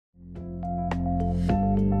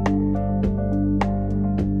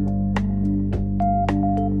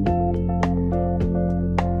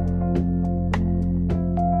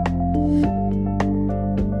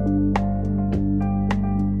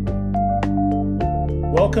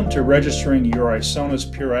Welcome to registering your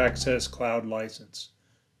Isonos Pure Access Cloud license.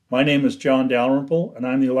 My name is John Dalrymple, and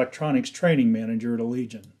I'm the Electronics Training Manager at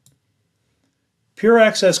Allegion. Pure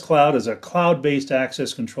Access Cloud is a cloud-based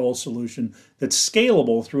access control solution that's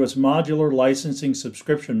scalable through its modular licensing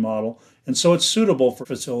subscription model, and so it's suitable for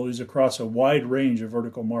facilities across a wide range of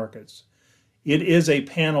vertical markets. It is a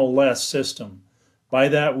panel-less system. By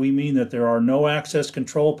that we mean that there are no access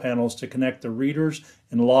control panels to connect the readers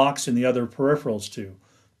and locks and the other peripherals to.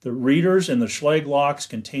 The readers and the Schlage locks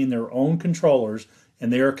contain their own controllers,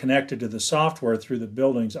 and they are connected to the software through the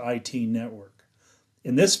building's IT network.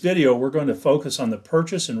 In this video, we're going to focus on the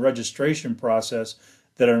purchase and registration process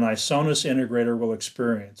that an Isonos integrator will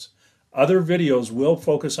experience. Other videos will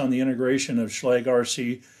focus on the integration of Schlage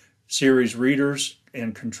RC series readers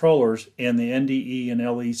and controllers and the NDE and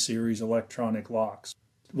LE series electronic locks.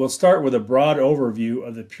 We'll start with a broad overview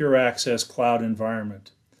of the Pure Access Cloud environment.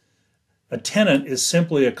 A tenant is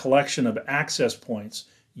simply a collection of access points,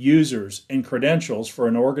 users, and credentials for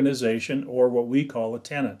an organization, or what we call a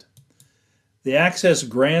tenant. The access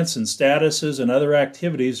grants and statuses and other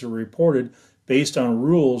activities are reported based on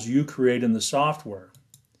rules you create in the software.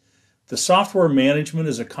 The software management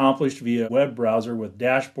is accomplished via a web browser with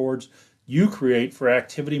dashboards you create for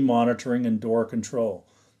activity monitoring and door control.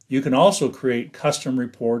 You can also create custom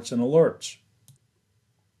reports and alerts.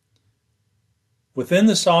 Within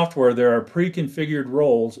the software, there are pre-configured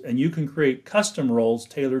roles, and you can create custom roles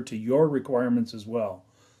tailored to your requirements as well.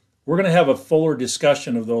 We're going to have a fuller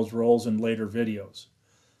discussion of those roles in later videos.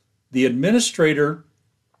 The administrator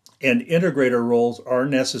and integrator roles are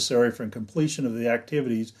necessary for completion of the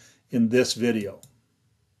activities in this video.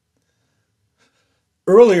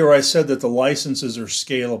 Earlier I said that the licenses are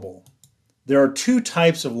scalable. There are two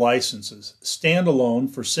types of licenses: standalone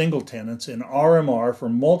for single tenants and RMR for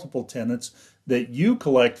multiple tenants that you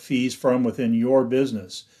collect fees from within your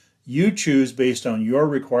business. You choose based on your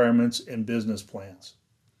requirements and business plans.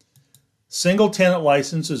 Single tenant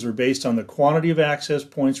licenses are based on the quantity of access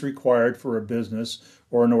points required for a business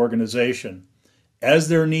or an organization. As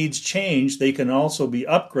their needs change, they can also be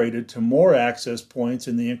upgraded to more access points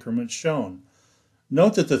in the increments shown.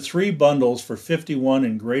 Note that the 3 bundles for 51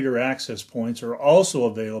 and greater access points are also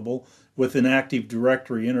available with an Active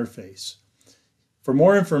Directory interface. For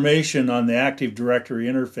more information on the Active Directory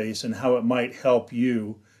interface and how it might help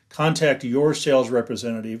you, contact your sales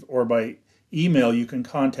representative, or by email you can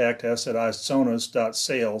contact us at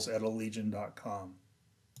isonos.sales@allegion.com.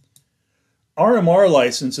 RMR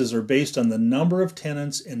licenses are based on the number of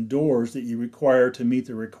tenants and doors that you require to meet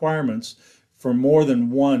the requirements for more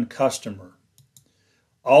than one customer.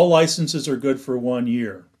 All licenses are good for 1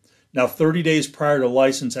 year. Now, 30 days prior to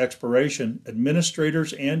license expiration,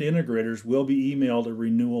 administrators and integrators will be emailed a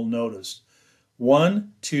renewal notice.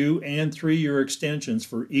 1, 2, and 3-year extensions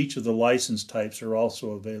for each of the license types are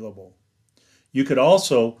also available. You could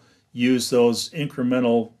also use those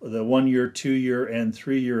incremental, the 1-year, 2-year, and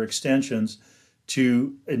 3-year extensions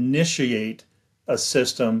to initiate a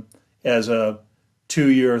system as a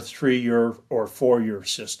 2-year, 3-year, or 4-year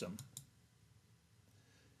system.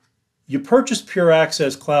 You purchase Pure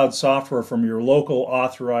Access Cloud software from your local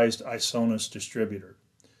authorized Isonos distributor.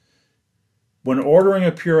 When ordering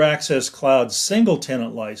a Pure Access Cloud single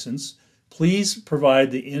tenant license, please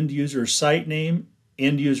provide the end user site name,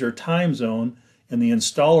 end user time zone, and the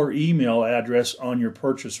installer email address on your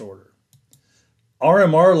purchase order.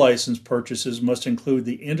 RMR license purchases must include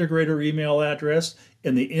the integrator email address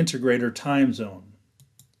and the integrator time zone.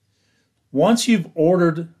 Once you've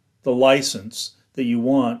ordered the license that you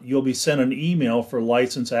want, you'll be sent an email for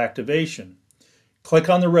license activation. Click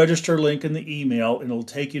on the register link in the email and it'll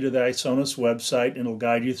take you to the Isonos website and it'll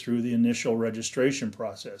guide you through the initial registration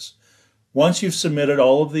process. Once you've submitted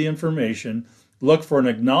all of the information, look for an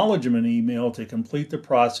acknowledgement email to complete the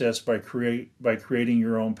process by creating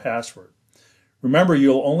your own password. Remember,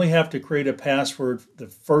 you'll only have to create a password the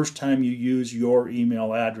first time you use your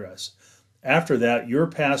email address. After that, your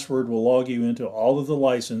password will log you into all of the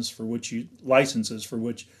licenses for which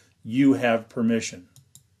you have permission.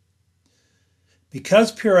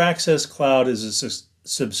 Because Pure Access Cloud is a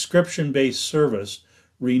subscription-based service,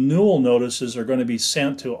 renewal notices are going to be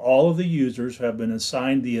sent to all of the users who have been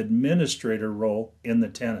assigned the administrator role in the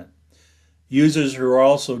tenant. Users who are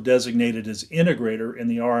also designated as integrator in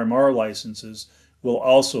the RMR licenses will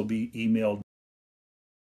also be emailed.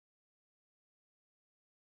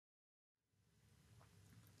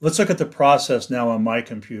 Let's look at the process now on my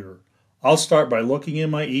computer. I'll start by looking in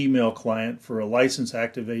my email client for a license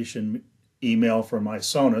activation email from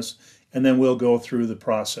Isonos, and then we'll go through the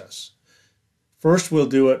process. First, we'll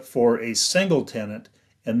do it for a single tenant,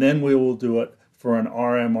 and then we will do it for an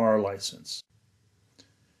RMR license.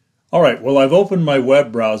 All right, well, I've opened my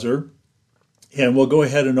web browser, and we'll go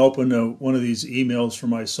ahead and open one of these emails from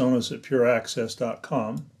Isonos at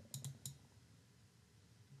pureaccess.com.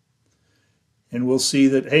 And we'll see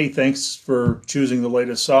that, hey, thanks for choosing the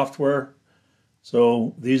latest software.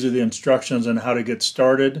 So these are the instructions on how to get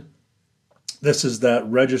started. This is that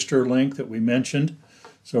register link that we mentioned.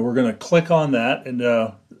 So we're going to click on that, and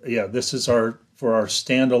yeah, this is for our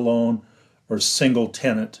standalone or single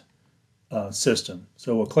tenant system.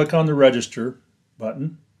 So we'll click on the register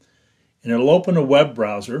button, and it'll open a web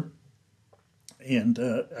browser, and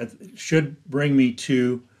it should bring me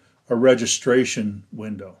to a registration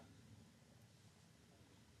window.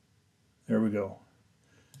 There we go.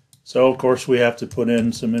 So of course we have to put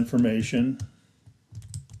in some information.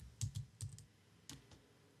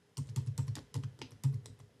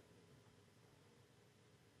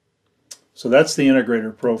 So that's the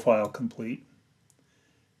integrator profile complete.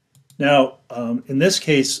 Now, in this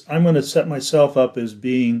case, I'm going to set myself up as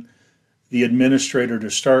being the administrator to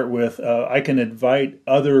start with. I can invite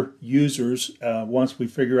other users once we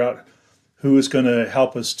figure out who is going to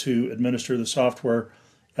help us to administer the software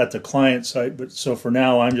at the client site. But so for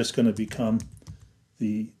now, I'm just going to become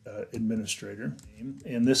the administrator.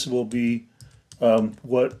 And this will be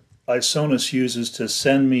what Isonos uses to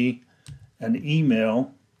send me an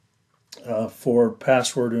email for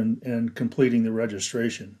password and completing the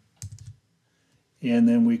registration. And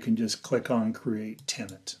then we can just click on Create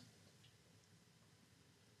Tenant.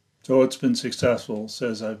 So it's been successful, it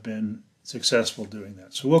says I've been successful doing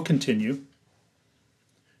that. So we'll continue.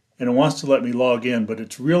 And it wants to let me log in, but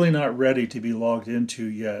it's really not ready to be logged into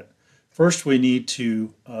yet. First we need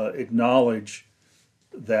to acknowledge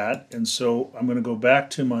that, and so I'm going to go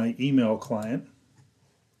back to my email client,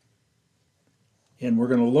 and we're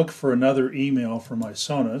going to look for another email from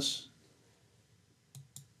Isonos.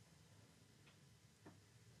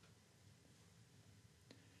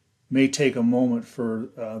 May take a moment for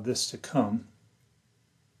this to come.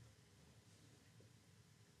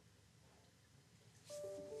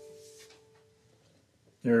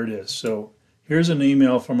 There it is. So here's an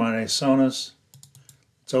email from my Isonos.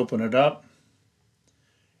 Let's open it up.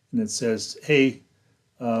 And it says, hey,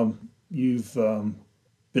 you've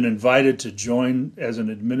been invited to join as an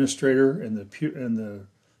administrator in the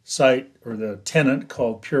site or the tenant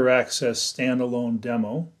called Pure Access Standalone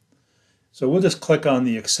Demo. So we'll just click on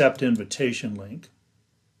the Accept Invitation link.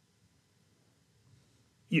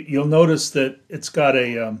 You'll notice that it's got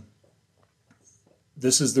a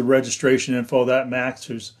this is the registration info, that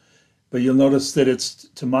matches, but you'll notice that it's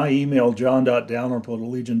to my email,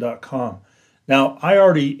 john.dalrymple@allegion.com. Now, I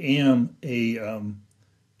already am an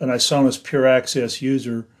Isonos Pure Access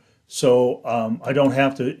user, so I don't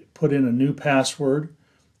have to put in a new password.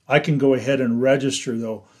 I can go ahead and register,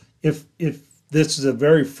 though. If this is the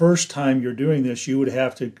very first time you're doing this, you would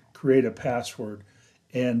have to create a password,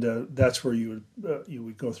 and that's where you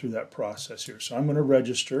would go through that process here. So I'm going to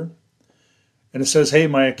register. And it says, hey,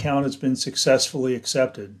 my account has been successfully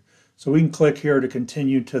accepted. So we can click here to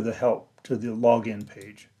continue to the login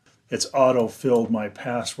page. It's auto-filled my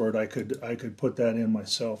password. I could put that in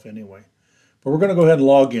myself anyway. But we're going to go ahead and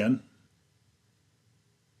log in.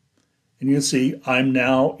 And you can see I'm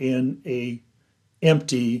now in a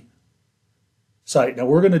empty site. Now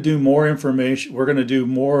we're going to do more information. We're going to do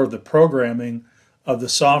more of the programming of the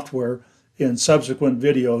software in subsequent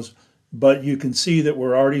videos. But you can see that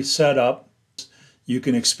we're already set up. You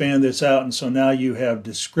can expand this out, and so now you have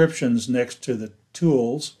descriptions next to the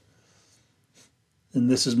tools. And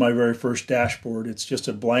this is my very first dashboard. It's just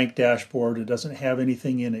a blank dashboard. It doesn't have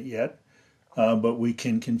anything in it yet, but we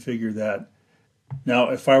can configure that.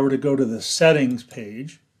 Now, if I were to go to the settings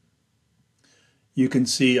page, you can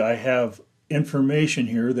see I have information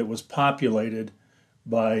here that was populated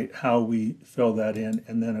by how we fill that in.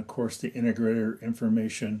 And then, of course, the integrator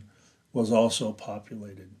information was also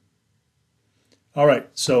populated. All right,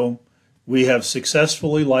 so we have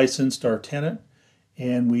successfully licensed our tenant,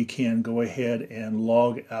 and we can go ahead and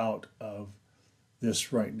log out of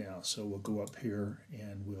this right now. So we'll go up here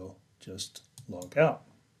and we'll just log out.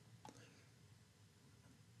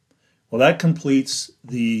 Well, that completes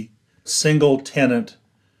the single tenant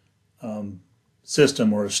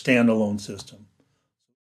system, or a standalone system.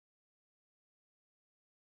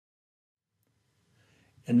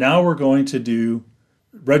 And now we're going to do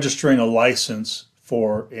registering a license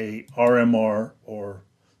for a RMR or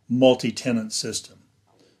multi-tenant system.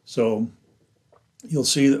 So you'll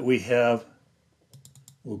see that we have,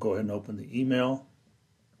 we'll go ahead and open the email.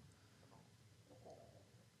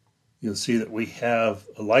 You'll see that we have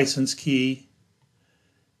a license key,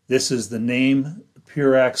 This is the name,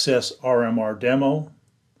 Pure Access RMR Demo.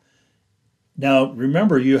 Now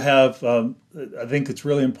remember, you have, I think it's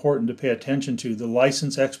really important to pay attention to, the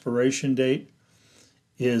license expiration date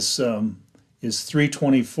is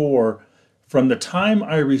 3/24. From the time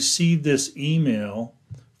I received this email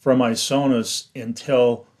from Isonas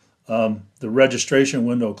until the registration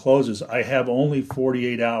window closes, I have only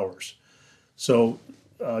 48 hours. So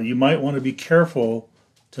you might want to be careful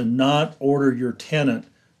to not order your tenant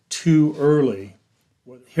too early.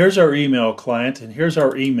 Here's our email client, and here's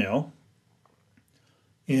our email.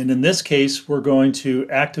 And in this case, we're going to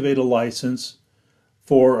activate a license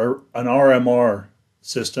for an RMR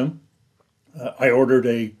system. I ordered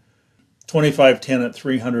a 25 tenant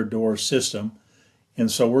 300 door system, and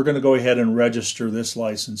so we're going to go ahead and register this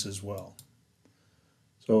license as well.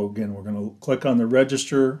 So again, we're going to click on the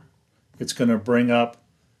register. It's going to bring up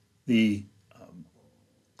the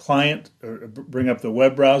client, or bring up the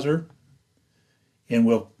web browser, and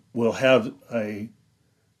we'll have a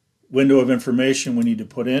window of information we need to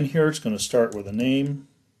put in here. It's going to start with a name.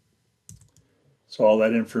 So all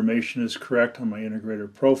that information is correct on my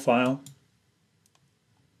integrator profile.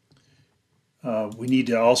 We need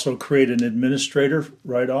to also create an administrator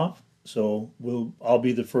right off. So I'll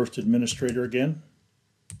be the first administrator again.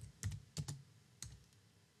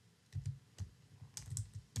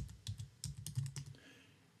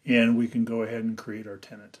 And we can go ahead and create our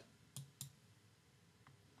tenant.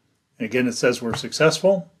 And again, it says we're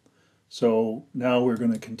successful. So now we're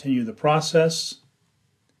going to continue the process.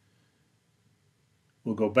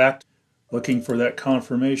 We'll go back looking for that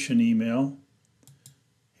confirmation email.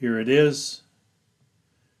 Here it is.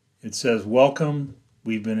 It says, welcome.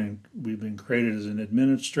 We've been created as an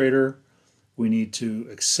administrator. We need to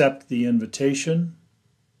accept the invitation.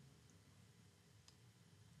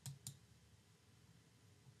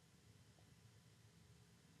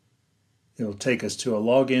 It'll take us to a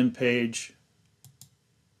login page.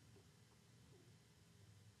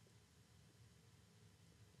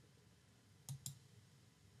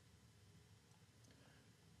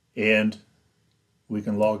 And we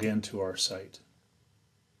can log into our site,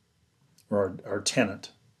 or our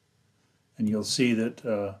tenant. And you'll see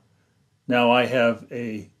that now I have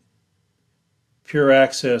a Pure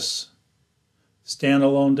Access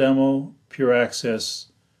standalone demo, Pure Access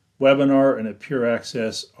webinar, and a Pure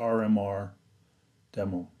Access RMR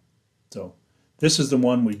demo. So this is the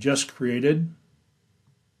one we just created.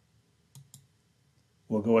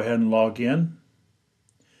 We'll go ahead and log in.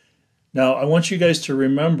 Now I want you guys to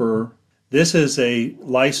remember, this is a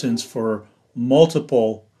license for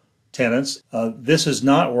multiple tenants. This is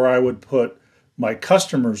not where I would put my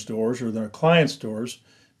customers' doors or their clients' doors,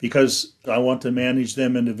 because I want to manage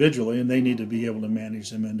them individually and they need to be able to manage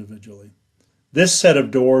them individually. This set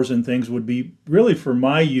of doors and things would be really for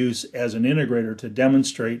my use as an integrator to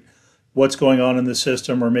demonstrate what's going on in the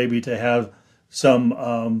system, or maybe to have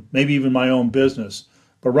some, maybe even my own business.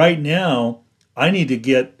 But right now, I need to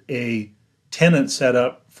get a tenant set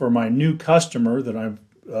up for my new customer that I'm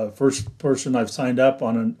first person I've signed up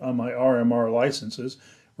on my RMR licenses.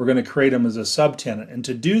 We're going to create them as a subtenant, and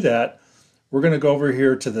to do that, we're going to go over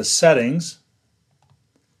here to the settings.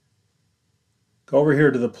 Go over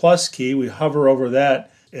here to the plus key. We hover over that,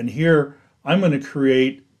 and here I'm going to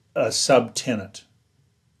create a subtenant.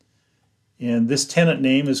 And this tenant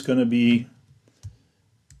name is going to be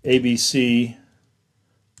ABC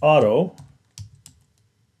Auto.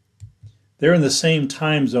 They're in the same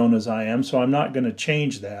time zone as I am, so I'm not going to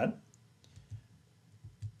change that.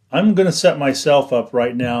 I'm going to set myself up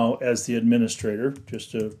right now as the administrator,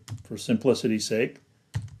 just for simplicity's sake.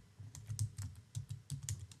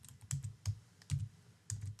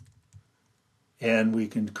 And we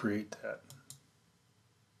can create that.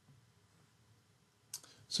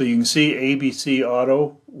 So you can see ABC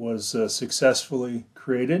Auto was successfully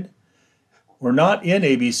created. We're not in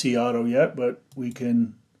ABC Auto yet, but we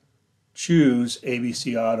can choose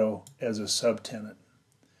ABC Auto as a subtenant.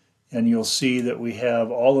 And you'll see that we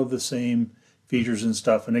have all of the same features and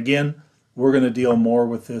stuff. And again, we're going to deal more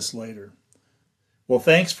with this later. Well,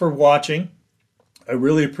 thanks for watching. I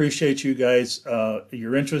really appreciate you guys,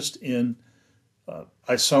 your interest in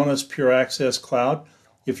Isonas Pure Access Cloud.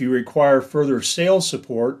 If you require further sales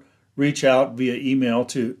support, reach out via email at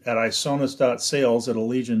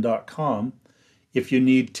isonas.sales@allegion.com. If you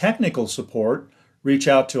need technical support, reach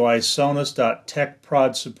out to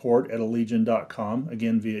isonas.techprodsupport@allegion.com,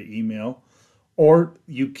 again via email. Or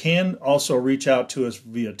you can also reach out to us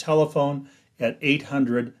via telephone at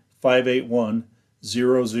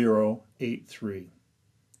 800-581-0083.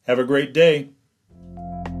 Have a great day.